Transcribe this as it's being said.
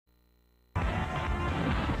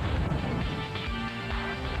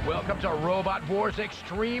welcome to Robot Wars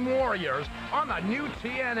Extreme Warriors on the new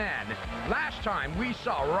TNN. Last time we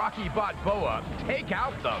saw Rocky Balboa take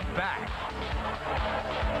out the back.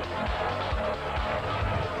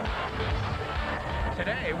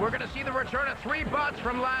 Today, we're going to see the return of 3 bots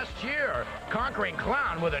from last year. Conquering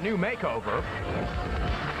Clown with a new makeover.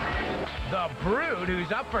 The Brood,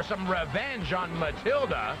 who's up for some revenge on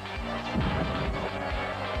Matilda.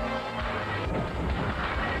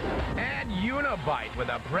 And Unibite with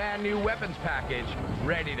a brand new weapons package,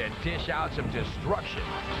 ready to dish out some destruction.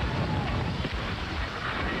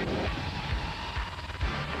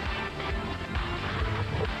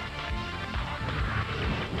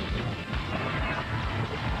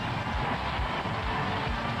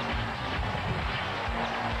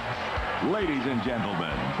 Ladies and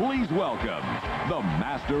gentlemen, please welcome the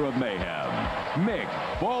Master of Mayhem,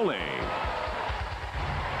 Mick Foley.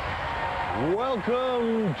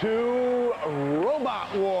 Welcome to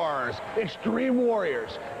Robot Wars, Extreme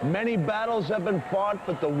Warriors. Many battles have been fought,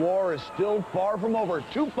 but the war is still far from over.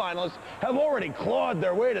 2 finalists have already clawed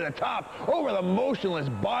their way to the top over the motionless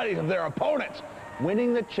bodies of their opponents,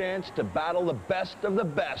 winning the chance to battle the best of the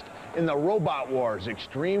best in the Robot Wars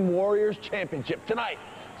Extreme Warriors Championship tonight.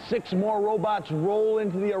 6 more robots roll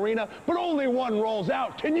into the arena, but only 1 rolls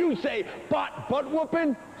out. Can you say bot butt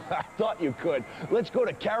whooping? I thought you could. Let's go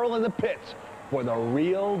to Carol in the pits for the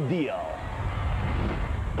real deal.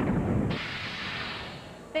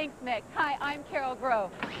 Thanks, Mick. Hi, I'm Carol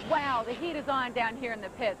Grove. Wow, the heat is on down here in the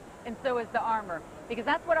pits, and so is the armor, because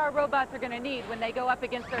that's what our robots are going to need when they go up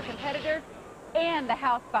against their competitors and the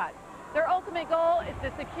house bots. Their ultimate goal is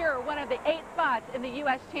to secure one of the 8 spots in the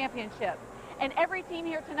U.S. Championship. And every team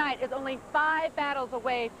here tonight is only 5 battles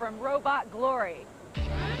away from robot glory.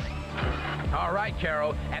 All right,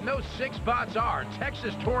 Carol, and those 6 bots are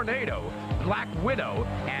Texas Tornado, Black Widow,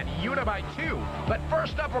 and Unibite 2. But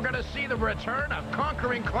first up, we're going to see the return of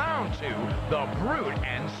Conquering Clown 2, the Brood,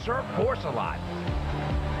 and Sir Forcealot.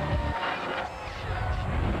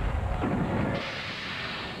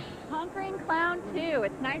 Conquering Clown 2,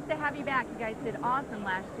 it's nice to have you back. You guys did awesome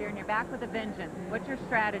last year, and you're back with a vengeance. What's your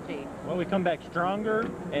strategy? Well, we come back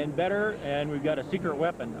stronger and better, and we've got a secret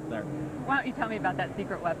weapon up there. Why don't you tell me about that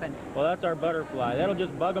secret weapon? Well, that's our butterfly. That'll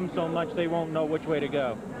just bug them so much they won't know which way to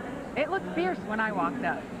go. It looked fierce when I walked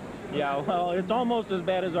up. Yeah, well, it's almost as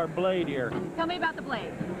bad as our blade here. Tell me about the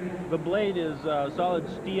blade. The blade is solid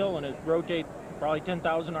steel, and it rotates probably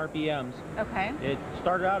 10,000 RPMs. Okay. It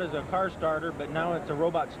started out as a car starter, but now it's a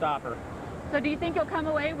robot stopper. So do you think you'll come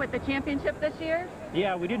away with the championship this year?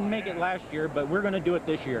 Yeah, we didn't make it last year, but we're going to do it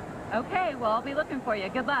this year. Okay, well, I'll be looking for you.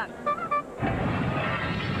 Good luck.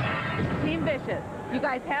 Team Vicious, you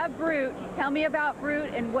guys have Brute. Tell me about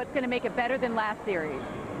Brute and what's going to make it better than last series.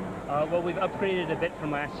 Well, we've upgraded a bit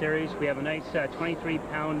from last series. We have a nice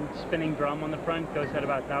 23-pound spinning drum on the front, goes at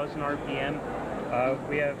about 1,000 RPM.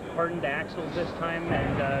 We have hardened axles this time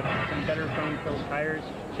and some better foam-filled tires.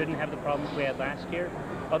 Shouldn't have the problems we had last year.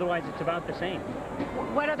 Otherwise, it's about the same.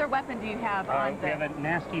 What other weapon do you have on We have a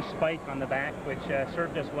nasty spike on the back, which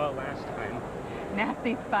served us well last time.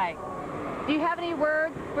 Nasty spike. Do you have any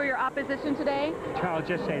words for your opposition today? I'll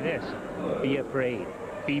just say this. Be afraid.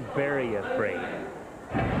 Be very afraid.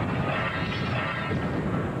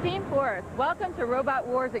 Team Force, welcome to Robot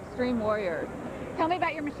Wars Extreme Warriors. Tell me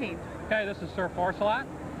about your machine. Okay, this is Sir Forcealot.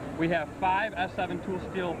 We have 5 S7 tool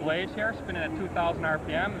steel blades here, spinning at 2,000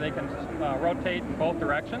 RPM. They can rotate in both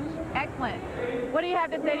directions. Excellent. What do you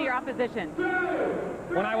have to say to your opposition?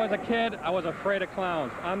 When I was a kid, I was afraid of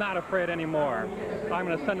clowns. I'm not afraid anymore. I'm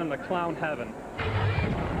going to send them to clown heaven.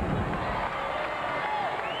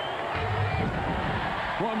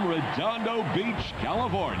 From Redondo Beach,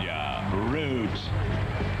 California, Brute.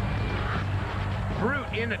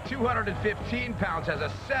 Brute in at 215 pounds has a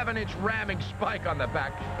 7-inch ramming spike on the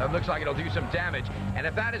back that looks like it'll do some damage. And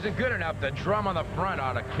if that isn't good enough, the drum on the front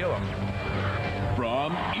ought to kill him.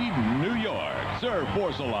 From Eden, New York, Sir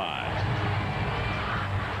Forcealot.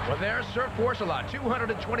 Well, there's Sir Forcealot,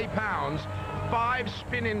 220 pounds, 5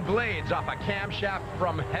 spinning blades off a camshaft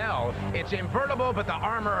from hell. It's invertible, but the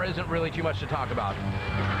armor isn't really too much to talk about.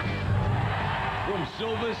 From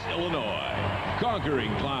Silvis, Illinois,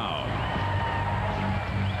 Conquering Clown.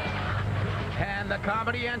 And the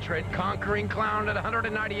comedy entrant, Conquering Clown at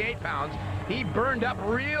 198 pounds. He burned up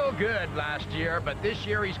real good last year, but this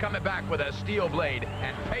year he's coming back with a steel blade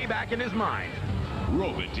and payback in his mind.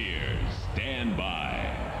 Roboteers, stand by.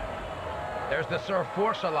 There's the Sir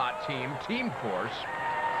Forcealot team, Team Force,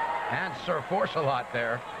 and Sir Forcealot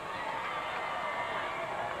there.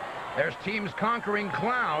 There's teams Conquering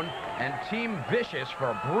Clown and Team Vicious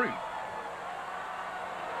for Brute.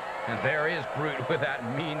 And there is Brute with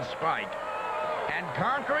that mean spike. And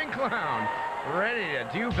Conquering Clown ready to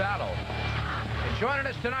do battle. And joining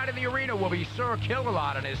us tonight in the arena will be Sir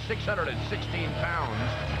Kill-A-Lot and his 616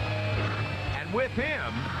 pounds. And with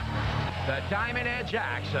him, the Diamond Edge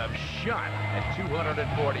Axe of Shunt at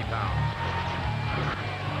 240 pounds.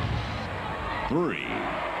 3,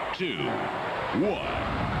 2, 1,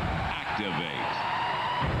 activate.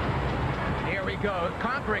 Here we go.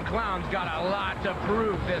 Conquering Clown's got a lot to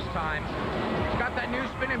prove this time. He's got that new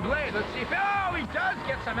spinning blade. Let's see if... Oh, he does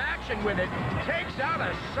get some action with it. Takes out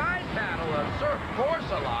a side panel of Sir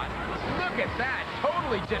Forcealot. Look at that.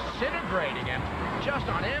 Totally disintegrating him just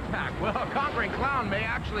on impact. Well, Conquering Clown may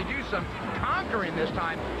actually do some conquering this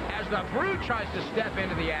time as the Brute tries to step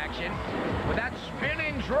into the action. But that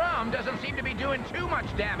spinning drum doesn't seem to be doing too much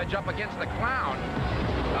damage up against the Clown.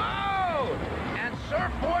 Oh! And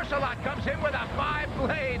Sir Forcealot comes in with a 5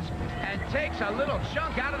 blades and takes a little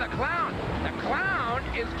chunk out of the Clown. The Clown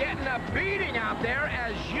is getting a beating out there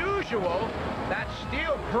as usual. That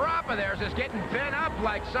steel prop of theirs is getting bent up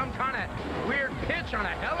like some kind of weird pitch on a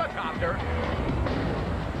helicopter.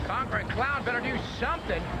 Conquering Clown better do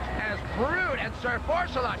something as Brute and Sir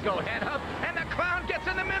Forcealot go head up, and the Clown gets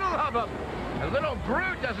in the middle of them. The little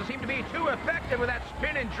Brute doesn't seem to be too effective with that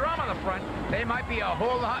spinning drum on the front. They might be a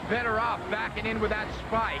whole lot better off backing in with that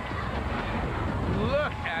spike.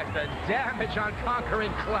 Look at the damage on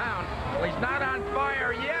Conquering Clown. Well, he's not on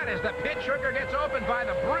fire yet as the pit trigger gets opened by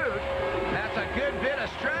the Brute. That's a good bit of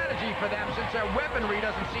strategy for them since their weaponry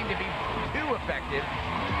doesn't seem to be too effective.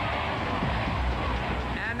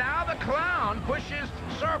 And now the Clown pushes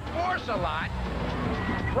Sir Forcealot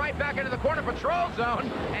right back into the corner patrol zone,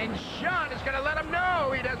 and Shunt is going to let him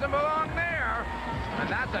know he doesn't belong there. And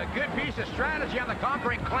that's a good piece of strategy on the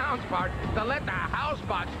Conquering Clown's part to let the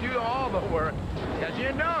housebots do all the work. As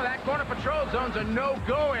you know, that corner patrol zone's a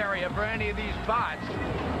no-go area for any of these bots.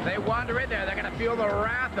 If they wander in there, they're going to feel the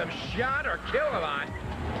wrath of Shunt or Kill-A-Lot.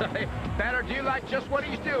 So they better do like just what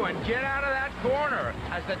he's doing. Get out of that corner.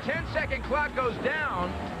 As the 10-second clock goes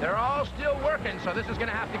down, they're all still working, so this is going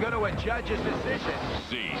to have to go to a judge's decision.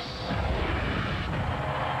 Cease.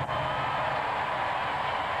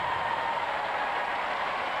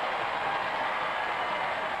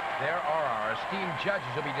 There are our esteemed judges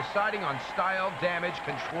who'll be deciding on style, damage,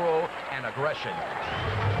 control, and aggression.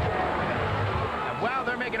 And while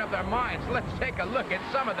they're making up their minds, let's take a look at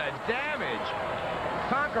some of the damage.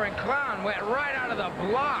 Conquering Clown went right out of the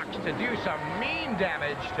blocks to do some mean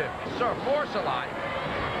damage to Sir Forcealot.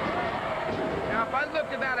 Now, if I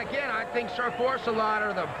looked at that again, I think Sir Forcealot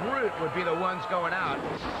or the Brute would be the ones going out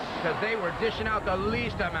because they were dishing out the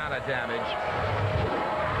least amount of damage.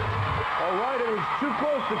 All right, it was too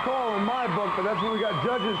close to call in my book, but that's what we got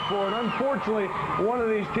judges for. And unfortunately, one of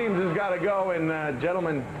these teams has got to go. And,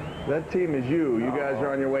 gentlemen, that team is you. You guys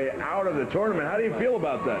are on your way out of the tournament. How do you feel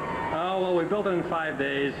about that? Oh, well, we built it in 5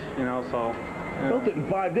 days, you know, so... Built it in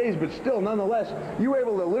 5 days, but still, nonetheless, you were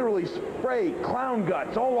able to literally spray clown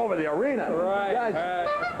guts all over the arena. Right. Guys,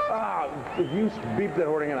 if you beep that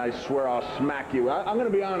horn again, I swear I'll smack you. I'm going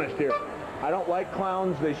to be honest here. I don't like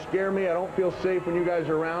clowns. They scare me. I don't feel safe when you guys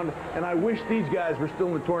are around. And I wish these guys were still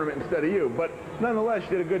in the tournament instead of you. But nonetheless,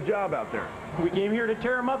 you did a good job out there. We came here to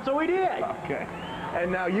tear them up, so we did. Okay.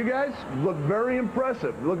 And now you guys look very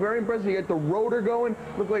impressive. You look very impressive. You got the rotor going.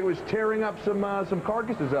 Looked like it was tearing up some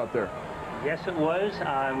carcasses out there. Yes, it was.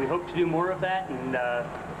 We hope to do more of that, and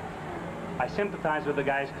I sympathize with the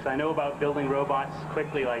guys because I know about building robots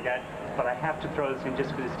quickly like that, but I have to throw this in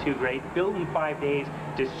just because it's too great. Built in 5 days,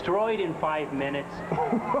 destroyed in 5 minutes.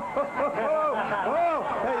 Oh,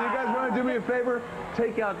 hey, you guys want to do me a favor?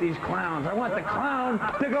 Take out these clowns. I want the clown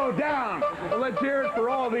to go down. Well, let's hear it for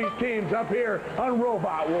all these teams up here on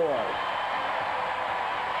Robot Wars.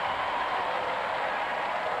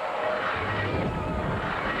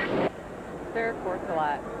 Sir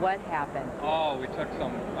Forcealot, what happened? Oh, we took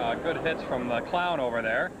some good hits from the Clown over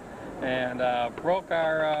there and broke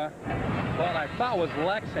our, what I thought was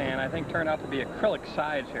Lexan, I think turned out to be acrylic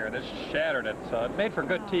sides here. This shattered it, so it made for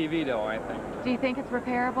good TV, though, I think. Do you think it's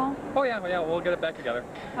repairable? Oh, yeah, we'll get it back together.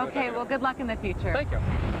 Okay, well, good luck in the future. Thank you.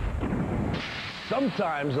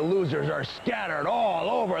 Sometimes the losers are scattered all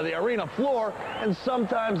over the arena floor, and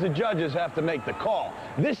sometimes the judges have to make the call.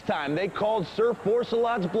 This time, they called Sir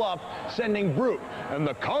Forcealot's bluff, sending Brute and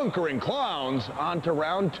the Conquering Clowns on to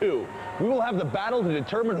round 2. We will have the battle to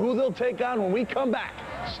determine who they'll take on when we come back.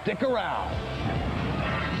 Stick around.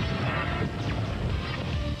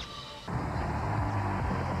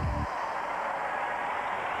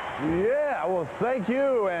 Yeah, well, thank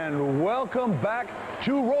you, and welcome back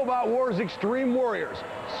to Robot Wars Extreme Warriors.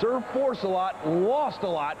 Sir Forcealot lost a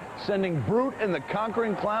lot, sending Brute and the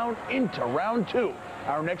Conquering Clown into round 2.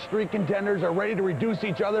 Our next 3 contenders are ready to reduce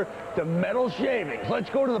each other to metal shavings.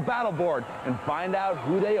 Let's go to the battle board and find out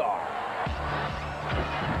who they are.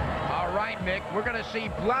 All right, Mick, we're going to see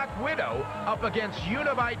Black Widow up against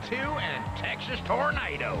Unibite 2 and Texas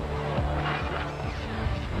Tornado.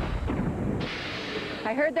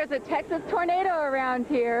 I heard there's a Texas tornado around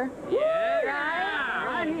here. Yeah,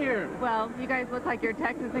 Right? right here. Well, you guys look like you're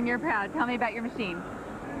Texas and you're proud. Tell me about your machine.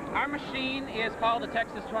 Our machine is called the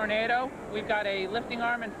Texas Tornado. We've got a lifting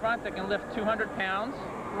arm in front that can lift 200 pounds.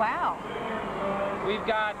 Wow. We've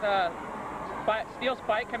got steel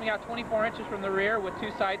spike coming out 24 inches from the rear with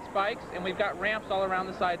 2 side spikes, and we've got ramps all around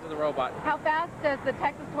the sides of the robot. How fast does the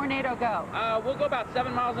Texas tornado go? We'll go about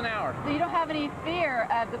 7 miles an hour. So you don't have any fear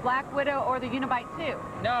of the Black Widow or the Unibite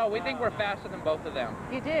 2? No, we think we're faster than both of them.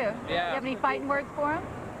 You do? Yeah. Do you have any fighting words for them?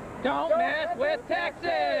 Don't mess with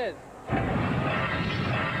Texas!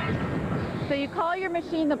 So you call your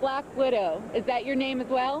machine the Black Widow. Is that your name as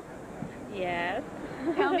well? Yes.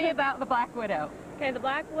 Tell me about the Black Widow. Okay, the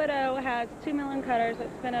Black Widow has 2 milling cutters that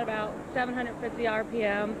spin at about 750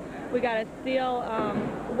 RPM. We got a steel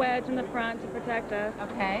wedge in the front to protect us.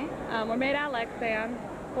 Okay. We're made out of Lexan,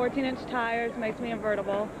 14-inch tires, makes me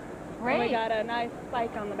invertible. Great. And we got a nice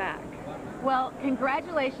spike on the back. Well,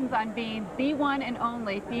 congratulations on being the one and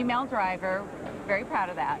only female driver. Very proud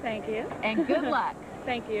of that. Thank you. And good luck.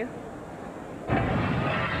 Thank you.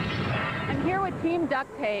 I'm here with Team Duct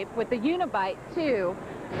Tape with the Unibite 2.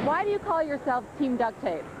 Why do you call yourselves Team Duct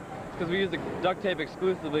Tape? Because we use the duct tape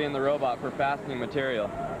exclusively in the robot for fastening material.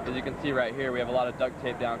 As you can see right here, we have a lot of duct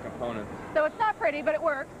tape down components. So it's not pretty, but it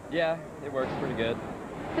works. Yeah, it works pretty good.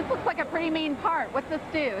 This looks like a pretty mean part. What's this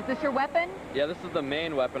do? Is this your weapon? Yeah, this is the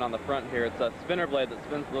main weapon on the front here. It's a spinner blade that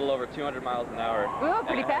spins a little over 200 miles an hour. Ooh,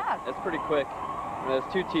 pretty fast. It's pretty quick. And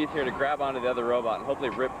there's 2 teeth here to grab onto the other robot and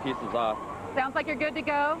hopefully rip pieces off. Sounds like you're good to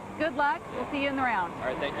go. Good luck. We'll see you in the round. All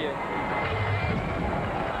right, thank you.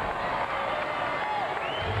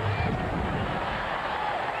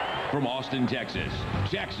 From Austin, Texas,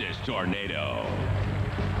 Texas Tornado.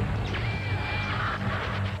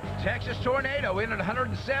 Texas Tornado in at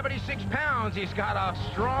 176 pounds. He's got a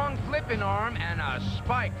strong flipping arm and a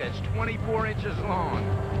spike that's 24 inches long.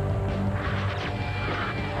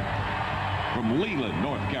 From Leland,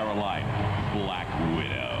 North Carolina, Black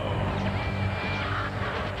Widow.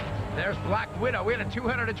 There's Black Widow in at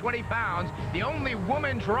 220 pounds. The only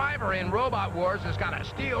woman driver in Robot Wars has got a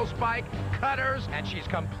steel spike, cutters, and she's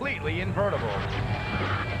completely invertible.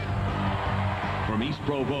 From East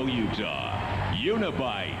Provo, Utah,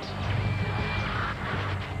 Unibite.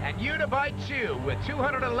 And Unibite 2 with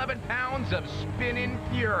 211 pounds of spinning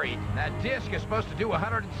fury. That disc is supposed to do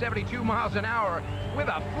 172 miles an hour with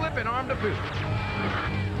a flipping arm to boot.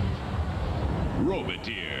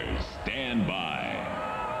 Roboteers, stand by.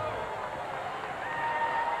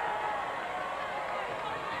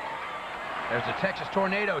 There's the Texas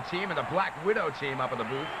Tornado team and the Black Widow team up in the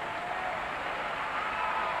booth.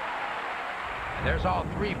 And there's all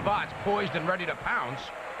 3 bots poised and ready to pounce.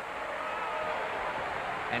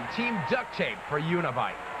 And Team Duct Tape for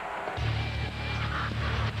Unibite.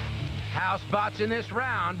 House bots in this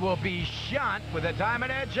round will be Shunt with a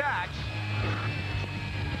Diamond Edge axe.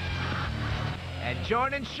 And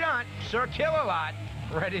joining Shunt, Sir Kill-A-Lot,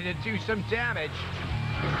 ready to do some damage.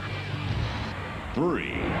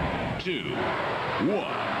 3, 2, 1,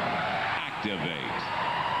 activate.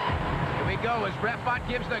 Here we go as RefBot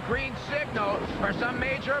gives the green signal for some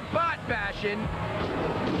major bot bashing.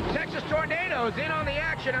 Texas Tornado's in on the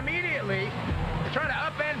action immediately. They're trying to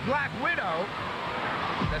upend Black Widow.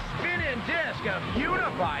 The spin-in disc of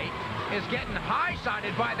Unibite is getting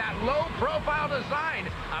high-sided by that low-profile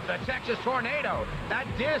design of the Texas Tornado. That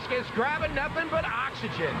disc is grabbing nothing but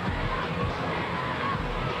oxygen.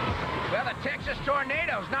 Well, the Texas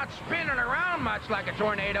Tornado's not spinning around much like a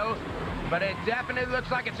tornado, but it definitely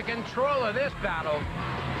looks like it's in control of this battle.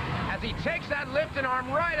 As he takes that lifting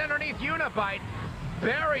arm right underneath Unibite,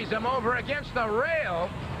 buries him over against the rail.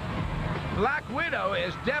 Black Widow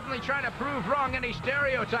is definitely trying to prove wrong any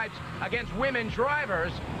stereotypes against women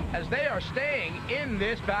drivers as they are staying in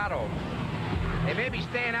this battle. They may be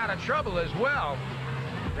staying out of trouble as well.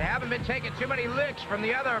 They haven't been taking too many licks from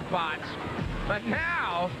the other bots, but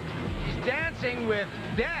now he's dancing with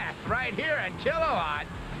death right here in Kill-A-Lot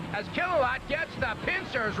as Kill-A-Lot gets the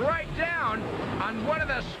pincers right down on one of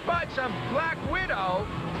the spuds of Black Widow,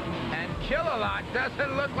 and Kill-A-Lot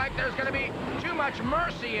doesn't look like there's going to be too much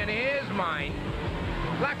mercy in his mind.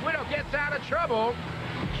 Black Widow gets out of trouble.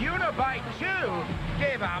 Unibite 2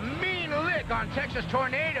 gave a mean lick on Texas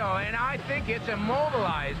Tornado, and I think it's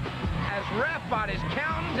immobilized as RefBot is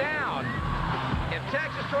counting down. If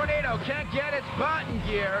Texas Tornado can't get its butt in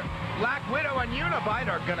gear, Black Widow and Unibite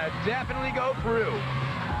are going to definitely go through.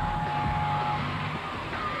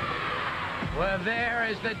 Well, there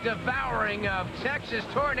is the devouring of Texas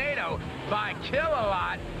Tornado by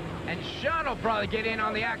Forcealot. And Sean will probably get in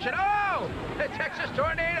on the action. Oh, the Texas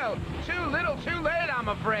Tornado. Too little, too late, I'm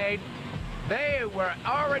afraid. They were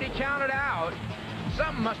already counted out.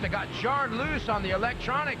 Something must have got jarred loose on the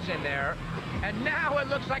electronics in there. And now it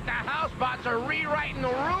looks like the housebots are rewriting the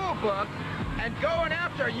rule book and going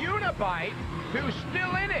after Unibite, who's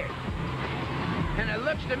still in it. And it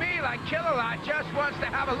looks to me like Forcealot just wants to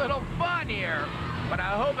have a little fun here. But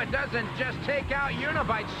I hope it doesn't just take out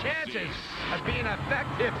Unibite's chances of being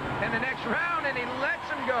effective in the next round, and he lets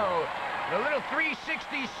him go. A little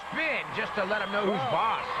 360 spin just to let him know who's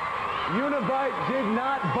boss. Unibite did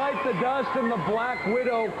not bite the dust, and the Black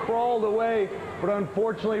Widow crawled away. But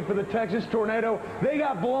unfortunately for the Texas Tornado, they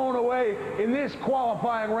got blown away in this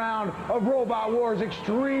qualifying round of Robot Wars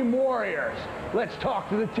Extreme Warriors. Let's talk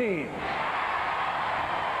to the team.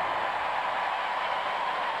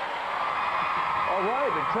 All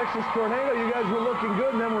right, the Texas Tornado, you guys were looking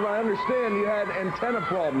good, and then what I understand, you had antenna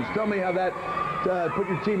problems. Tell me how that put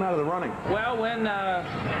your team out of the running. Well, when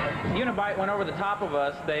Unibite went over the top of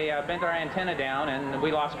us, they bent our antenna down, and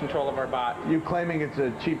we lost control of our bot. You claiming it's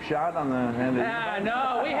a cheap shot on the end of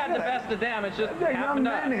no, we had the best of them. It's just they're young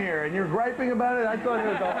happened men here, and you're griping about it. I thought it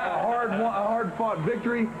was a hard-fought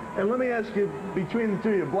victory. And let me ask you, between the two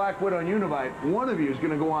of you, Black Widow and Unibite, one of you is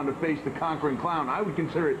going to go on to face the Conquering Clown. I would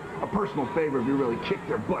consider it a personal favor if you really kicked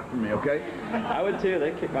their butt for me, okay? I would too.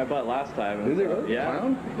 They kicked my butt last time. Did they really? Yeah.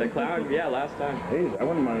 Clown? The clown, yeah, last time. Hey, I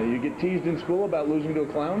wouldn't mind. You get teased in school about losing to a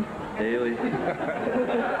clown? Daily.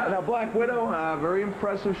 Now, Black Widow, very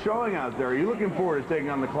impressive showing out there. Are you looking forward to taking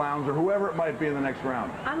on the clowns or whoever it might be in the next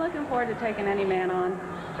round? I'm looking forward to taking any man on.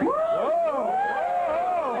 Whoa! Whoa!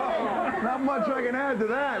 Not much I can add to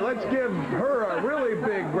that. Let's give her a really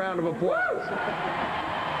big round of applause.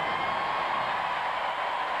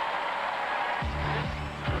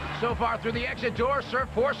 So far through the exit door, Sir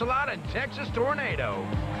Forcealot and Texas Tornado.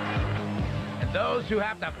 And those who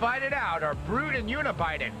have to fight it out are Brute and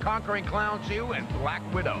Unibite and Conquering Clown 2 and Black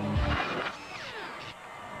Widow.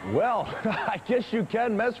 Well, I guess you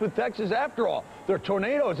can mess with Texas after all. Their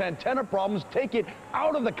Tornado's antenna problems take it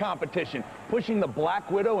out of the competition, pushing the Black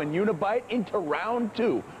Widow and Unibite into round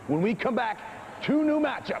 2. When we come back, 2 new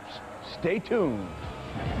matchups. Stay tuned.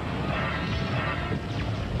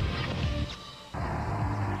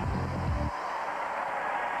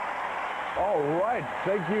 All right,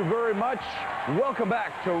 thank you very much. Welcome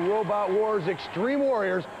back to Robot Wars Extreme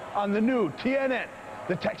Warriors on the new TNN.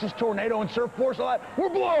 The Texas Tornado and Sir Forcealot were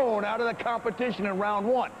blown out of the competition in round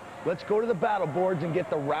 1. Let's go to the battle boards and get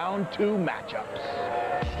the round 2 matchups.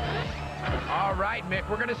 All right, Mick,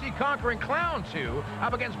 we're going to see Conquering Clown 2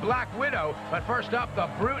 up against Black Widow. But first up, the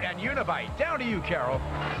Brute and Unibite. Down to you, Carol.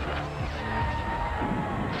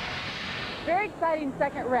 Very exciting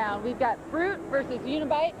second round. We've got Brute versus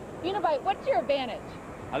Unibite. Unibite, what's your advantage?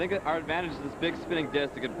 I think that our advantage is this big spinning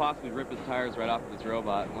disc that could possibly rip his tires right off of this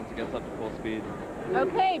robot once it gets up to full speed.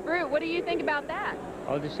 Okay, Brute, what do you think about that?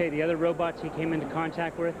 I'll just say the other robots he came into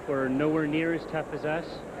contact with were nowhere near as tough as us.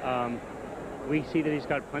 We see that he's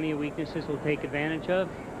got plenty of weaknesses we'll take advantage of,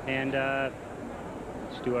 and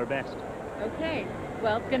let's do our best. Okay,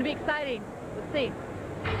 well, it's going to be exciting. Let's see.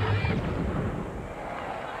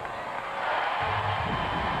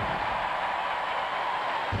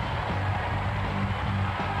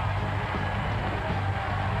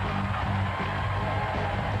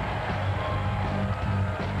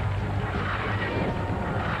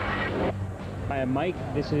 Hi, I'm Mike.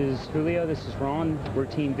 This is Julio. This is Ron. We're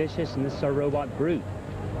Team Vicious, and this is our robot Brute.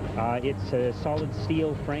 It's a solid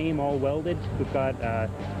steel frame, all welded. We've got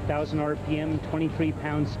 1,000 RPM,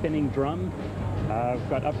 23-pound spinning drum. We've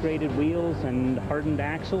got upgraded wheels and hardened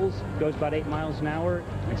axles. Goes about 8 miles an hour.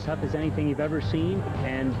 As tough as anything you've ever seen,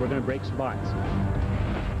 and we're going to break spots.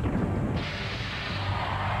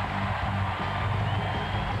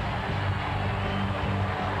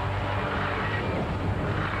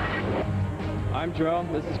 I'm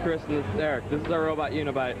Jerome, this is Chris, and this is Eric. This is our robot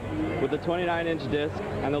Unibite. With the 29-inch disc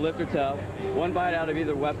and the lifter tail, one bite out of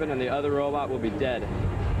either weapon and the other robot will be dead.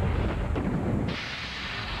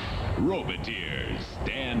 Roboteers,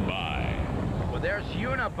 stand by. Well, there's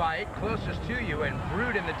Unibite closest to you and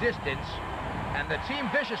Brute in the distance. And the Team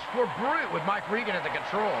Vicious for Brute with Mike Regan at the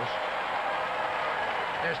controls.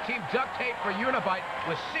 There's Team Duct Tape for Unibite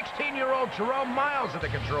with 16-year-old Jerome Miles at the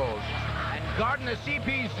controls. And guarding the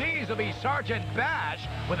CPZs will be Sergeant Bash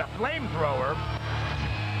with a flamethrower.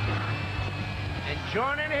 And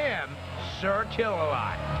joining him, Sir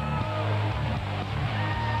Kill-A-Lot.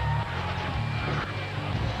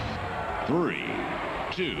 3,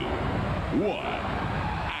 2, 1,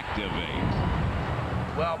 activate.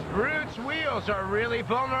 Well, Brute's wheels are really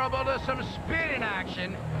vulnerable to some spinning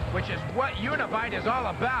action, which is what Unibite is all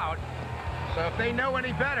about. So if they know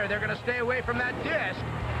any better, they're going to stay away from that disc.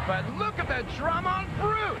 But look at the drum on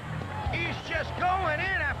Brute. He's just going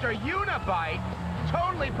in after Unibite,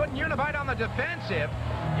 totally putting Unibite on the defensive.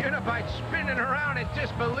 Unibite spinning around in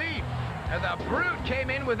disbelief. And the Brute came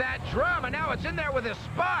in with that drum, and now it's in there with a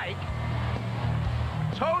spike.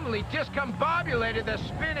 Totally discombobulated the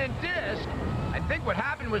spinning disc. I think what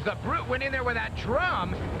happened was the Brute went in there with that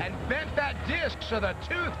drum and bent that disc so the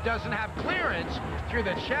tooth doesn't have clearance through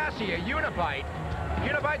the chassis of Unibite.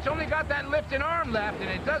 Unibite's only got that lifting arm left, and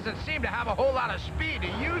it doesn't seem to have a whole lot of speed to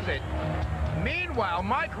use it. Meanwhile,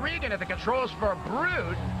 Mike Regan at the controls for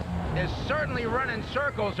Brute is certainly running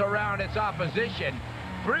circles around its opposition.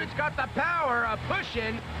 Brute's got the power of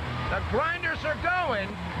pushing. The grinders are going.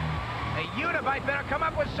 The Unibite better come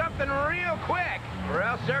up with something real quick, or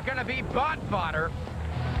else they're going to be bot fodder.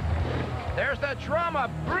 There's the drum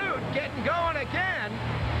of Brute getting going again.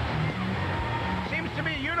 Seems to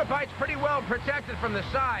me Unibite's pretty well protected from the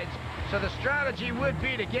sides, so the strategy would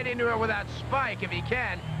be to get into it with that spike if he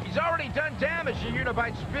can. He's already done damage to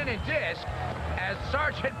Unibite's spinning disc as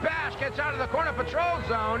Sergeant Bash gets out of the corner patrol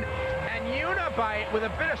zone, and Unibite, with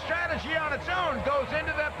a bit of strategy on its own, goes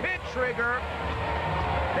into the pit trigger.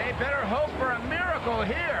 They better hope for a miracle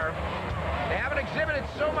here. They haven't exhibited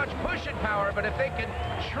so much pushing power, but if they can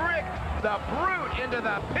trick the Brute into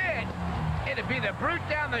the pit, it'd be the Brute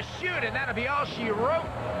down the chute, and that'd be all she wrote.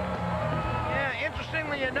 Yeah,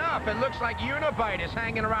 interestingly enough, it looks like Unibite is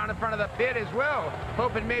hanging around in front of the pit as well,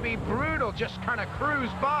 hoping maybe Brute will just kind of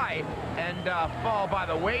cruise by and fall by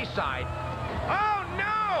the wayside. Oh,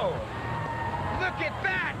 no! Look at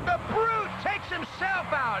that! The Brute takes himself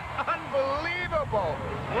out! Unbelievable!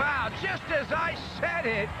 Wow, just as I said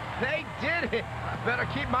it, they did it. Better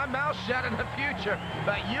keep my mouth shut in the future.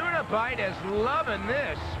 But Unibite is loving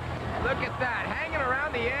this. Look at that, hanging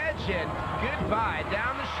around the edge, and goodbye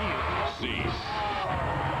down the chute. Cease.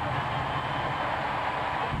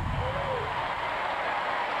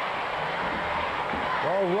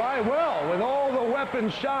 All right, well, with all the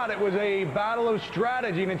weapons shot, it was a battle of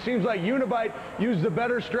strategy, and it seems like Unibite used the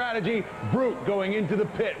better strategy, Brute going into the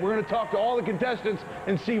pit. We're going to talk to all the contestants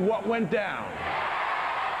and see what went down.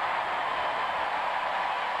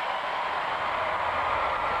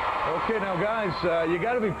 Okay, now guys, you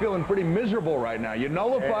got to be feeling pretty miserable right now. You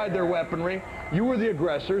nullified their weaponry, you were the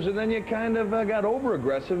aggressors, and then you kind of got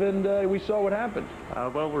over-aggressive, and we saw what happened.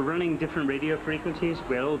 Well, we're running different radio frequencies.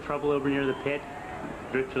 We had a little trouble over near the pit.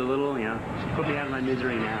 Drifted a little, you know. Just put me out of my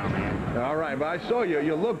misery now, man. All right, but I saw you.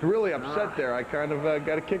 You looked really upset there. I kind of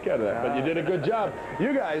got a kick out of that, but you did a good job.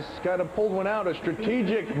 You guys kind of pulled one out, a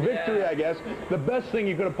strategic victory, I guess. The best thing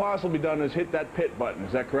you could have possibly done is hit that pit button.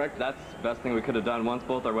 Is that correct? That's the best thing we could have done. Once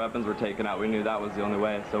both our weapons were taken out, we knew that was the only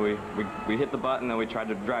way. So we hit the button, and we tried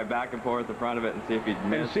to drive back and forth in front of it and see if he'd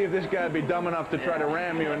miss. And see if this guy would be dumb enough to try to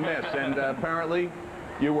ram you and miss. And apparently,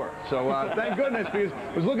 you were. So thank goodness, because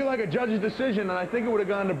it was looking like a judge's decision, and I think it would have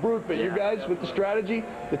gone to Brute. But you guys, with the strategy,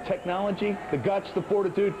 the technology, the guts, the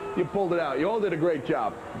fortitude, you pulled it out. You all did a great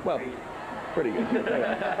job. Well, pretty good.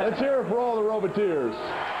 Let's hear it for all the Roboteers.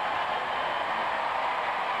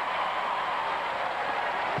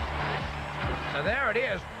 So there it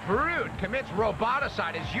is. Brute commits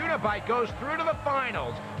roboticide as Unibite goes through to the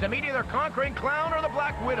finals to meet either Conquering Clown or the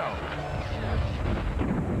Black Widow.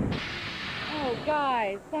 Oh,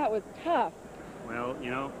 guys, that was tough. Well,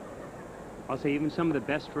 you know, I'll say even some of the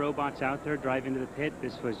best robots out there drive into the pit.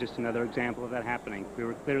 This was just another example of that happening. We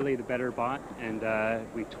were clearly the better bot, and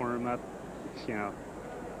we tore him up. You know,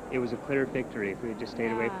 it was a clear victory. If we had just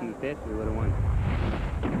stayed away from the pit, we would have won.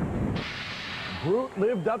 Brute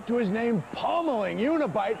lived up to his name, pummeling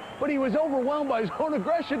Unibite, but he was overwhelmed by his own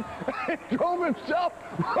aggression and drove himself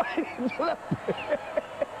right into the pit.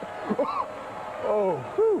 Oh,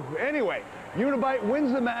 whew. Anyway, Unibite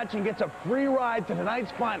wins the match and gets a free ride to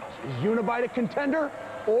tonight's finals. Is Unibite a contender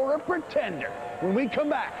or a pretender? When we come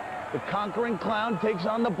back, the Conquering Clown takes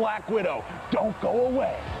on the Black Widow. Don't go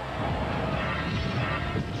away.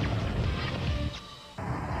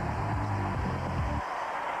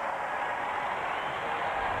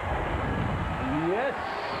 Yes,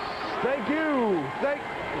 thank you. 2.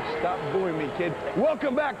 Stop booing me, kid.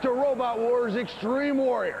 Welcome back to Robot Wars Extreme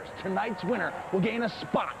Warriors. Tonight's winner will gain a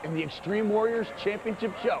spot in the Extreme Warriors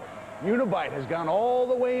Championship show. Unibite has gone all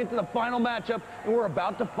the way into the final matchup, and we're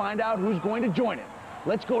about to find out who's going to join it.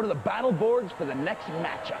 Let's go to the battle boards for the next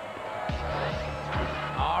matchup.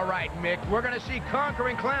 All right, Mick, we're going to see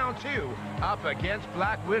Conquering Clown 2 up against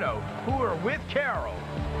Black Widow, who are with Carol.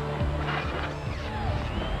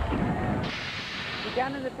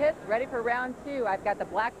 Down in the pits, ready for round 2. I've got the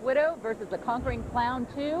Black Widow versus the Conquering Clown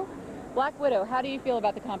 2. Black Widow, how do you feel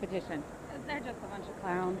about the competition? They're just a bunch of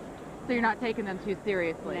clowns. So you're not taking them too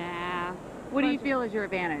seriously? Nah. What do you feel is your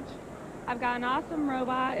advantage? I've got an awesome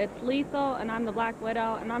robot, it's lethal, and I'm the Black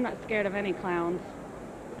Widow, and I'm not scared of any clowns.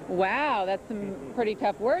 Wow, that's some pretty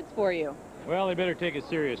tough words for you. Well, they better take it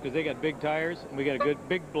serious because they got big tires and we got a good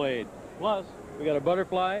big blade. Plus, we got a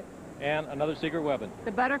butterfly and another secret weapon.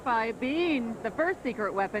 The butterfly being the first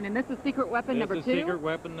secret weapon, and this is secret weapon number 2? This is secret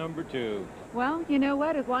weapon number 2. Well, you know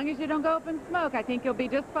what? As long as you don't go up in smoke, I think you'll be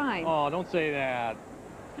just fine. Oh, don't say that.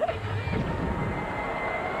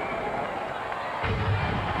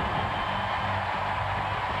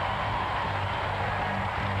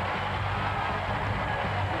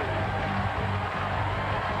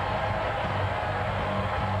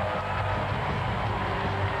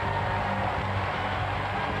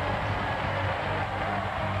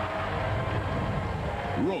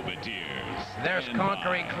 There's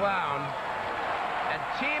Conquering Clown. And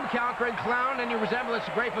Team Conquering Clown, and your resemblance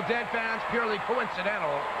to Grateful Dead fans, purely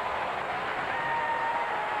coincidental.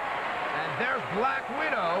 And there's Black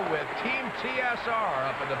Widow with Team TSR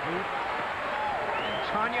up in the booth. And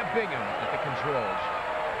Tanya Bingham at the controls.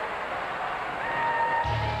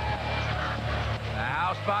 The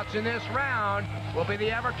house spots in this round will be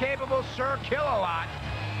the ever-capable Sir Kill-A-Lot.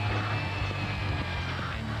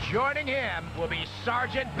 Joining him will be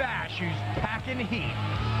Sergeant Bash, who's packing heat.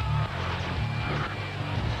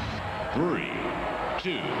 3,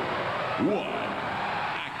 2, 1,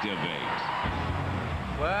 activate.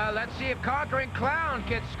 Well, let's see if Conquering Clown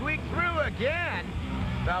can squeak through again.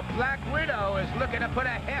 The Black Widow is looking to put a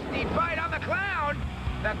hefty bite on the Clown.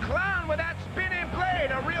 The Clown with that spinning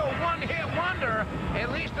blade, a real one-hit wonder,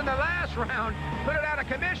 at least in the last round, put it out of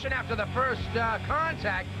commission after the first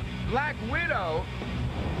contact. Black Widow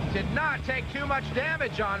did not take too much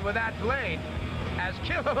damage on with that blade as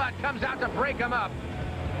Kill-A-Lot comes out to break him up.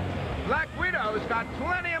 Black Widow's got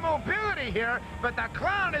plenty of mobility here, but the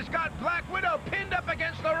Clown has got Black Widow pinned up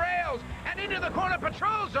against the rails and into the corner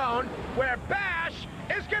patrol zone where Bash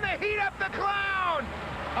is going to heat up the Clown.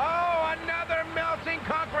 Oh, another melting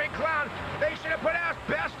Conquering Clown. They should have put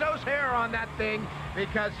asbestos hair on that thing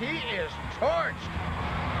because he is torched.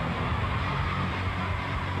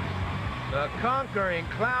 The Conquering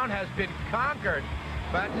Clown has been conquered,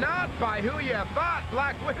 but not by who you thought.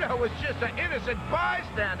 Black Widow was just an innocent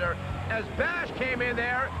bystander as Bash came in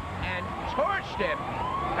there and torched him.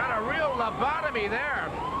 Got a real lobotomy there.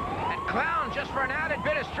 And Clown, just for an added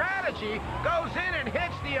bit of strategy, goes in and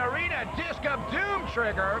hits the Arena Disc of Doom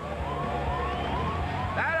trigger.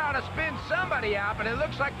 That ought to spin somebody out, but it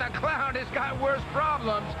looks like the Clown has got worse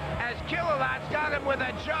problems as Kill-A-Lot's got him with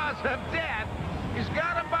the jaws of death. He's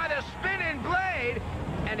got him by the spinning blade,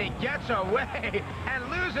 and he gets away and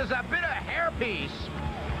loses a bit of hairpiece.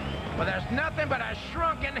 Well, there's nothing but a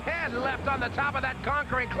shrunken head left on the top of that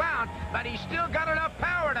Conquering Clown, but he's still got enough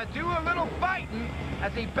power to do a little fighting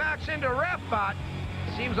as he backs into Refbot.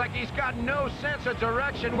 Seems like he's got no sense of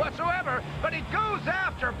direction whatsoever, but he goes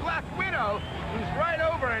after Black Widow, who's right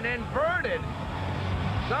over and inverted.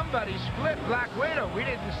 Somebody split Black Widow. We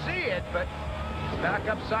didn't see it, but he's back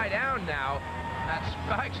upside down now. That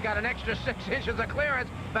Spike's got an extra 6 inches of clearance,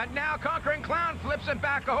 but now Conquering Clown flips him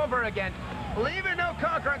back over again. Well, even though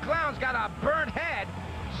Conquering Clown's got a burnt head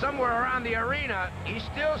somewhere around the arena, he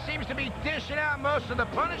still seems to be dishing out most of the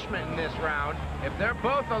punishment in this round. If they're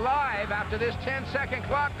both alive after this 10-second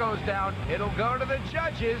clock goes down, it'll go to the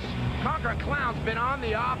judges. Conquering Clown's been on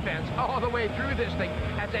the offense all the way through this thing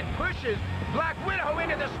as it pushes Black Widow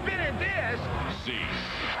into the spinning disc.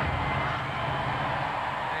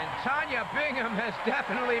 Tanya Bingham has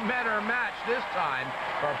definitely met her match this time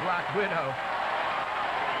for Black Widow.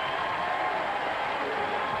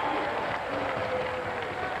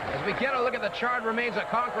 As we get a look at the charred remains of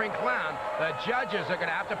Conquering Clown, the judges are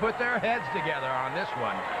going to have to put their heads together on this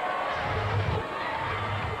one.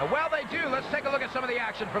 And while they do, let's take a look at some of the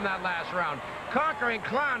action from that last round. Conquering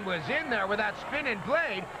Clown was in there with that spinning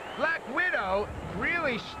blade. Black Widow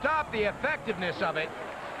really stopped the effectiveness of it,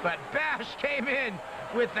 but Bash came in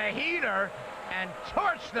with the heater and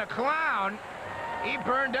torched the Clown. He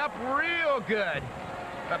burned up real good.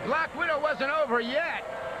 But Black Widow wasn't over yet.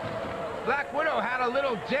 Black Widow had a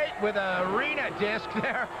little date with an arena disc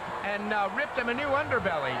there and ripped him a new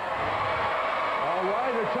underbelly. All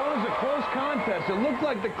right, they're telling us a close contest. It looked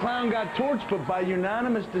like the clown got torched, but by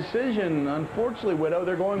unanimous decision. Unfortunately, Widow,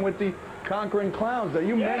 they're going with the conquering clowns. Now,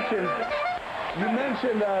 you mentioned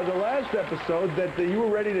the last episode that you were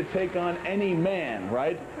ready to take on any man,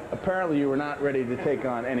 right? Apparently, you were not ready to take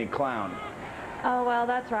on any clown. Oh, well,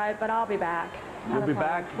 that's right, but I'll be back. You'll be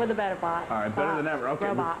back? With a better bot. All right, better than ever. Okay,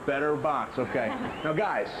 Robot. better bots. Okay. Now,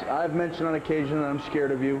 guys, I've mentioned on occasion that I'm scared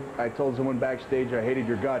of you. I told someone backstage I hated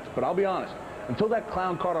your guts, but I'll be honest. Until that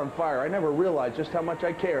clown caught on fire, I never realized just how much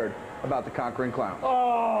I cared about the conquering clown. Oh!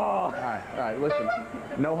 All right, listen.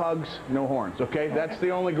 No hugs, no horns, okay? That's the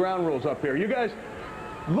only ground rules up here. You guys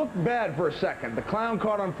look bad for a second. The clown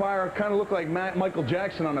caught on fire, kind of looked like Michael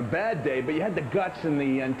Jackson on a bad day, but you had the guts and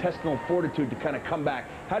the intestinal fortitude to kind of come back.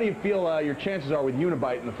 How do you feel your chances are with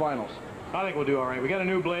Unibite in the finals? I think we'll do all right. We got a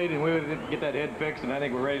new blade, and we get that head fixed, and I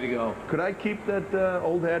think we're ready to go. Could I keep that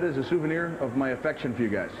old head as a souvenir of my affection for you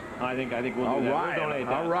guys? I think we'll do that. We'll donate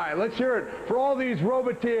that. All right, let's hear it for all these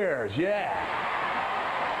Roboteers. Yeah.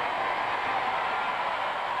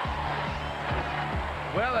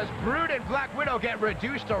 Well, as Brood and Black Widow get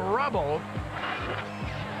reduced to rubble,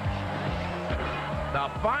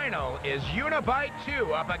 the final is Unibite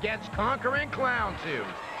 2 up against Conquering Clown 2.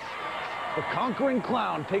 The Conquering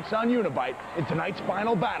Clown takes on Unibite in tonight's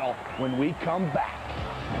final battle when we come back.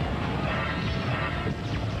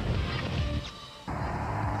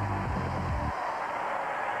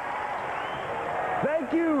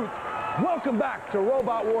 Thank you. Welcome back to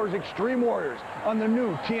Robot Wars Extreme Warriors on the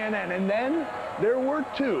new TNN. And then there were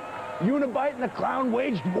two. Unibite and the Clown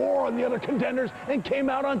waged war on the other contenders and came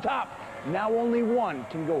out on top. Now only one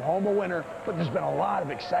can go home a winner, but there's been a lot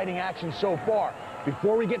of exciting action so far.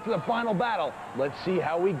 Before we get to the final battle, let's see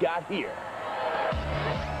how we got here.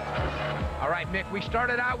 All right, Mick, we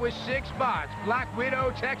started out with 6 bots, Black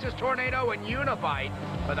Widow, Texas Tornado, and Unibite.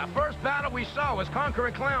 But the first battle we saw was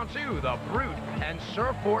Conquering Clown 2, the Brute, and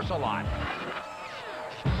Sir Forcealot.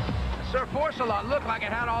 Sir Forcealot looked like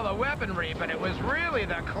it had all the weaponry, but it was really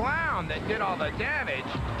the clown that did all the damage.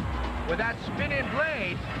 With that spinning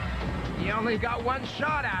blade, he only got 1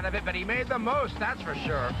 shot out of it, but he made the most, that's for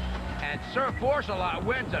sure. And Sir Forcealot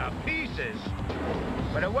went to pieces.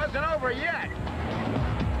 But it wasn't over yet.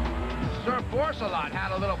 Sir Forcealot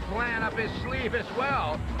had a little plan up his sleeve as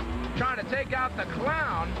well, trying to take out the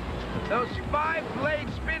clown. Those 5-blade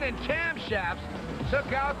spinning camshafts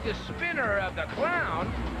took out the spinner of the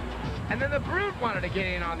clown, and then the Brute wanted to get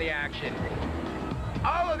in on the action.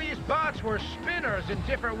 All of these bots were spinners in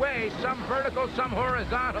different ways, some vertical, some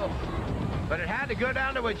horizontal. But it had to go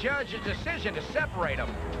down to a judge's decision to separate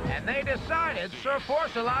them. And they decided Sir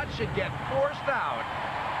Forcealot should get forced out.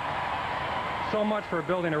 So much for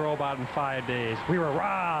building a robot in 5 days. We were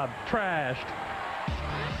robbed, trashed.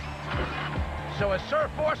 So as Sir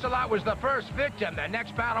Forcealot was the first victim, the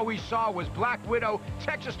next battle we saw was Black Widow,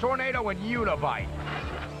 Texas Tornado, and Unibite.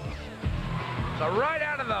 So right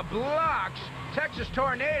out of the blocks, Texas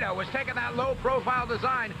Tornado was taking that low-profile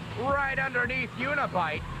design right underneath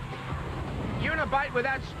Unibite. Unibite with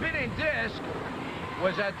that spinning disc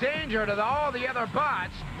was a danger to all the other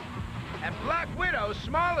bots. And Black Widow,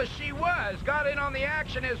 small as she was, got in on the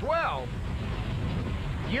action as well.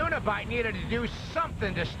 Unibite needed to do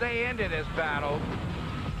something to stay into this battle,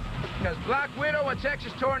 because Black Widow and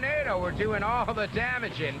Texas Tornado were doing all the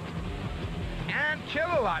damaging. And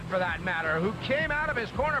Kill-A-Lot, for that matter, who came out of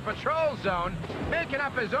his corner patrol zone, making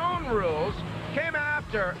up his own rules, came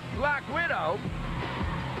after Black Widow.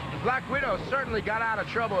 Black Widow certainly got out of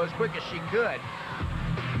trouble as quick as she could.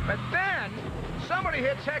 But then, somebody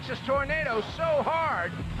hit Texas Tornado so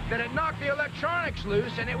hard that it knocked the electronics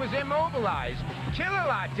loose and it was immobilized.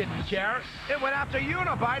 Kill-A-Lot didn't care. It went after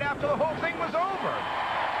Unibite after the whole thing was over.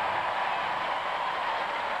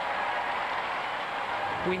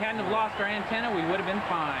 If we hadn't have lost our antenna, we would have been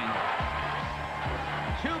fine.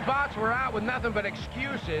 2 bots were out with nothing but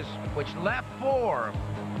excuses, which left 4.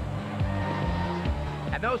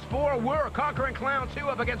 And those 4 were Conquering Clown 2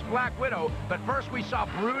 up against Black Widow, but first we saw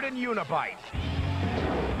Brood and Unibite.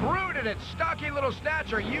 Brood, in its stocky little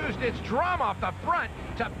stature, used its drum off the front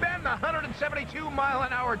to bend the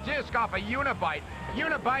 172-mile-an-hour disc off a Unibite.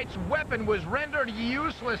 Unibite's weapon was rendered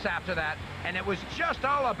useless after that, and it was just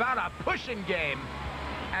all about a pushing game.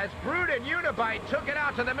 As Brood and Unibite took it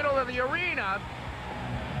out to the middle of the arena,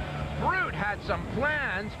 Brood had some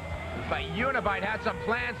plans, but Unibite had some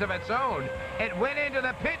plans of its own. It went into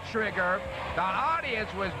the pit trigger. The audience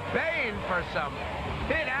was baying for some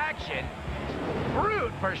pit action.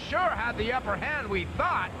 Brute for sure had the upper hand, we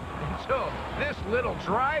thought, until this little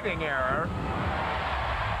driving error.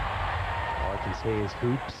 All I can say is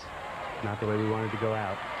hoops. Not the way we wanted to go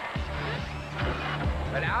out.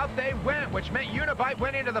 But out they went, which meant Unibite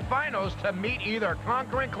went into the finals to meet either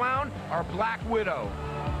Conquering Clown or Black Widow.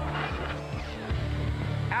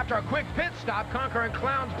 After a quick pit stop, Conquering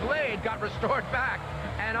Clown's blade got restored back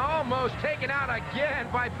and almost taken out again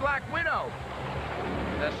by Black Widow.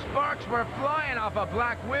 The sparks were flying off of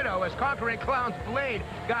Black Widow as Conquering Clown's blade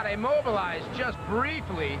got immobilized just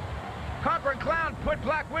briefly. Conquering Clown put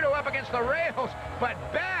Black Widow up against the rails, but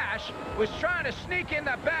Bash was trying to sneak in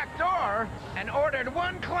the back door and ordered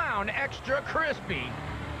one clown extra crispy.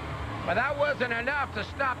 But that wasn't enough to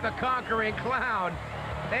stop the Conquering Clown.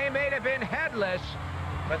 They may have been headless,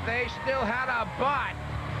 but they still had a bot.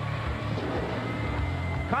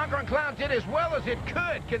 Conquering Clown did as well as it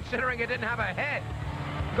could, considering it didn't have a head.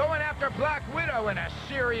 Going after Black Widow in a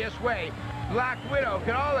serious way. Black Widow,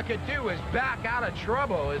 all it could do is back out of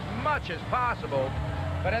trouble as much as possible.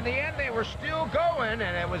 But in the end, they were still going,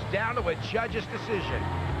 and it was down to a judge's decision.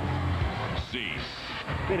 C.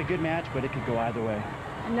 We had a good match, but it could go either way.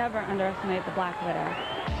 Never underestimate the Black Widow.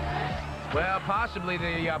 Well, possibly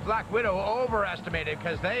the Black Widow overestimated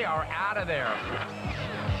because they are out of there.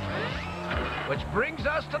 Which brings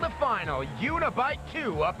us to the final. Unibite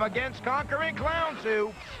 2 up against Conquering Clown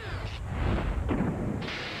 2.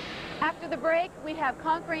 After the break, we have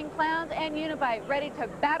Conquering Clowns and Unibite ready to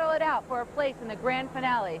battle it out for a place in the grand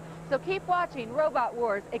finale. So keep watching Robot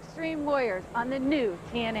Wars Extreme Warriors on the new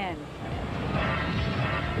TNN.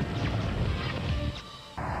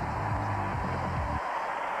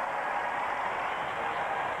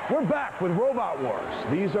 We're back with Robot Wars.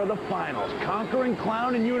 These are the finals. Conquering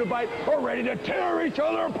Clown and Unibite are ready to tear each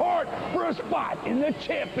other apart for a spot in the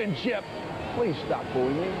championship. Please stop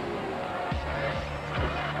fooling me.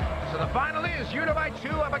 So the final is Unibite 2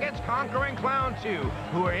 up against Conquering Clown 2,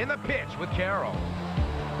 who are in the pitch with Carol.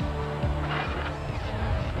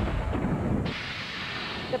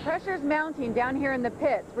 The pressure's mounting down here in the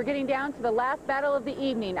pits. We're getting down to the last battle of the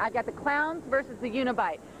evening. I've got the Clowns versus the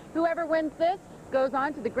Unibite. Whoever wins this goes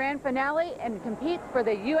on to the grand finale and competes for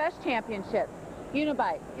the U.S. Championship.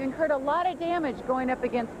 Unibite, you incurred a lot of damage going up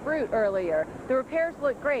against Brute earlier. The repairs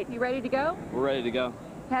look great. You ready to go? We're ready to go.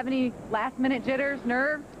 Have any last-minute jitters,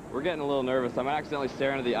 nerves? We're getting a little nervous. I'm accidentally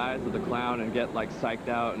staring into the eyes of the clown and get, like, psyched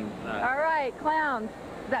out. And All right, Clowns.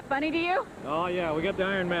 Is that funny to you? Oh, yeah, we got the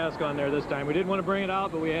iron mask on there this time. We didn't want to bring it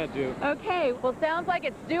out, but we had to. Okay, well, sounds like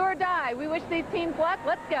it's do or die. We wish these teams luck.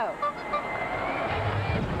 Let's go.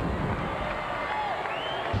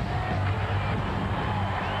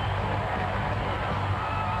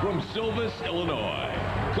 From Silvis, Illinois,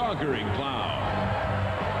 Conquering Clown.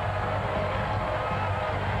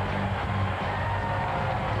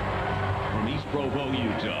 From East Provo,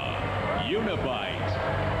 Utah, Unibite.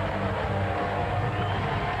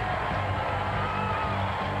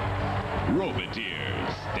 Roboteers,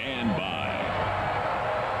 stand by.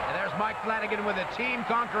 And there's Mike Flanagan with a team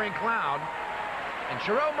Conquering Clown. And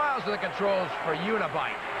Jerome Miles to the controls for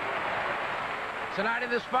Unibite. Tonight in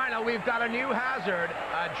this final, we've got a new hazard,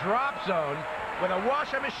 a drop zone, with a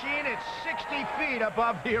washing machine at 60 feet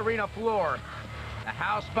above the arena floor. The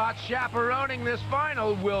house spot chaperoning this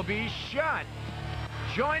final will be Shunt,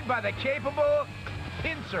 joined by the capable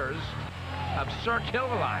pincers of Sir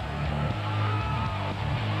Killalot.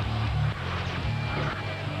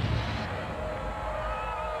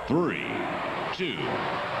 Three, 2,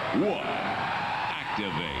 1,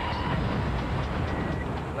 activate.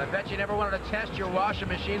 Well, I bet you never wanted to test your washing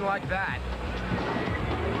machine like that.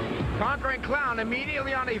 Conquering Clown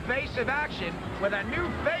immediately on evasive action with a new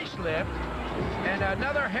facelift and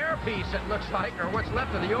another hairpiece, it looks like, or what's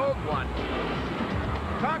left of the old one.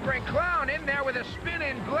 Conquering Clown in there with a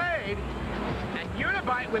spin-in blade, and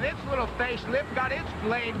Unibite with its little facelift got its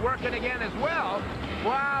blade working again as well.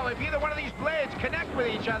 Wow, if either one of these blades connect with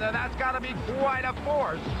each other, that's got to be quite a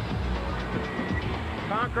force.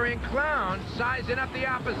 Conquering Clown sizing up the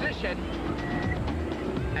opposition.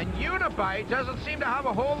 And Unibite doesn't seem to have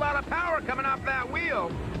a whole lot of power coming off that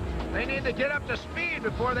wheel. They need to get up to speed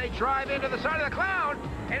before they drive into the side of the Clown,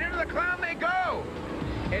 and into the Clown they go.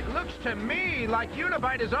 It looks to me like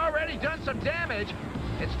Unibite has already done some damage.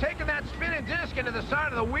 It's taken that spinning disc into the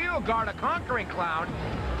side of the wheel guard of Conquering Clown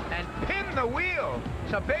and pinned the wheel.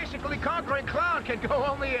 So basically Conquering Clown can go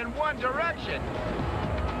only in one direction.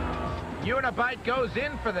 Unibite goes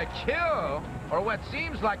in for the kill, or what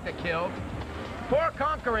seems like the kill. Poor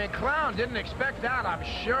Conquering Clown didn't expect that, I'm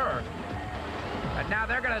sure. But now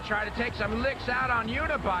they're going to try to take some licks out on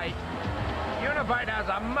Unibite. Unibite has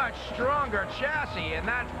a much stronger chassis, and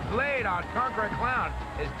that blade on Conquering Clown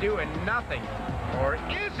is doing nothing. Or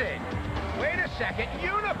is it? Wait a second,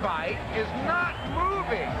 Unibite is not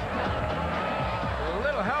moving. A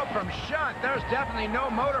little help from Shunt. There's definitely no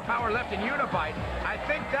motor power left in Unibite. I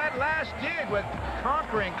think that last dig with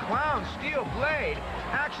Conquering Clown's steel blade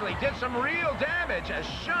actually did some real damage as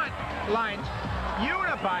Shunt lines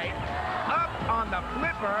Unibite up on the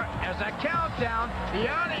flipper as a countdown. The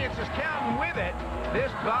audience is counting with it.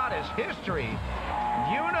 This bot is history.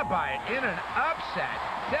 Unibite in an upset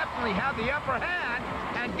definitely had the upper hand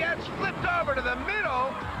and gets flipped over to the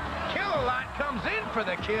middle. Forcealot comes in for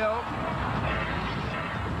the kill.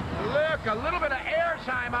 Look, a little bit of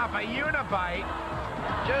airtime off a Unibite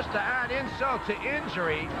just to add insult to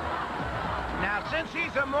injury. Now, since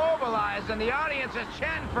he's immobilized and the audience is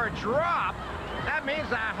chanting for drop, that means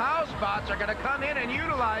the house bots are going to come in and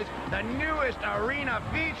utilize the newest arena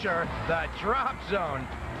feature, the drop zone,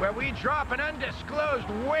 where we drop an undisclosed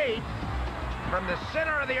weight from the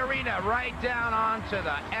center of the arena right down onto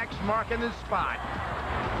the X marking the spot.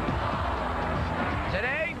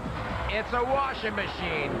 Today, it's a washing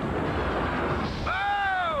machine.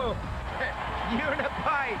 Oh!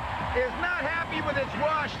 Unibite is not happy with its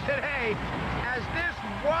wash today as this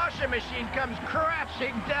washing machine comes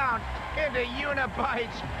crashing down into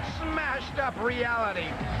Unibite's smashed up reality.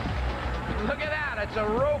 Look at that, it's a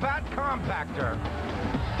robot compactor.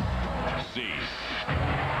 Cease.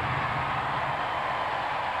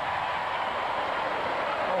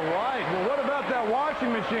 All right, well, what about that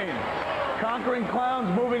washing machine? Conquering Clowns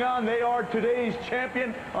moving on. They are today's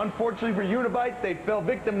champion. Unfortunately for Unibite, they fell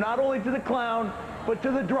victim not only to the clown, but to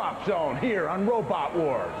the drop zone here on Robot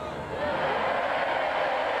Wars.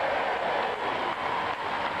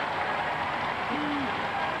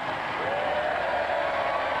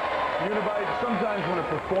 Unibite, sometimes when a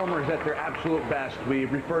performer is at their absolute best, we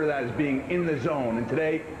refer to that as being in the zone. And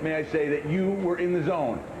today, may I say that you were in the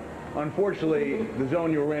zone. Unfortunately, the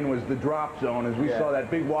zone you were in was the drop zone as we saw that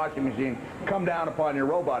big washing machine come down upon your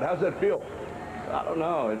robot. How's that feel? I don't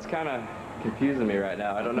know. It's kind of confusing me right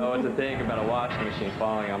now. I don't know what to think about a washing machine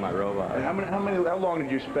falling on my robot. And how long did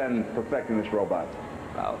you spend perfecting this robot?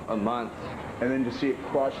 About a month. And then to see it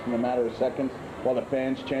crushed in a matter of seconds while the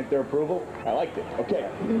fans chant their approval? I liked it. Okay.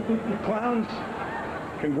 Clowns,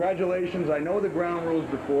 congratulations. I know the ground rules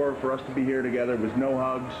before for us to be here together was no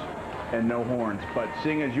hugs and no horns, but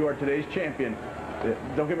seeing as you are today's champion,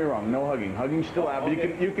 don't get me wrong, no hugging. Hugging's still out, but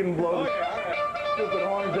you can blow the stupid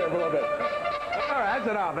horns there for a little bit. All right, that's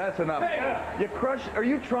enough, that's enough. You crushed, are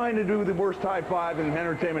you trying to do the worst high five in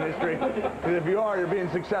entertainment history? Because if you are, you're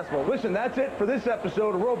being successful. Listen, that's it for this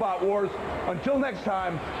episode of Robot Wars. Until next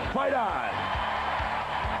time, fight on!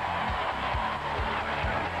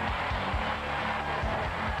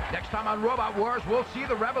 Next time on Robot Wars, we'll see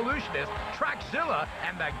the Revolutionist, Trackzilla,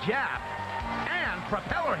 and the Gap, and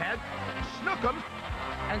Propellerhead, Snookums,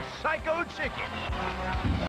 and Psycho Chicken.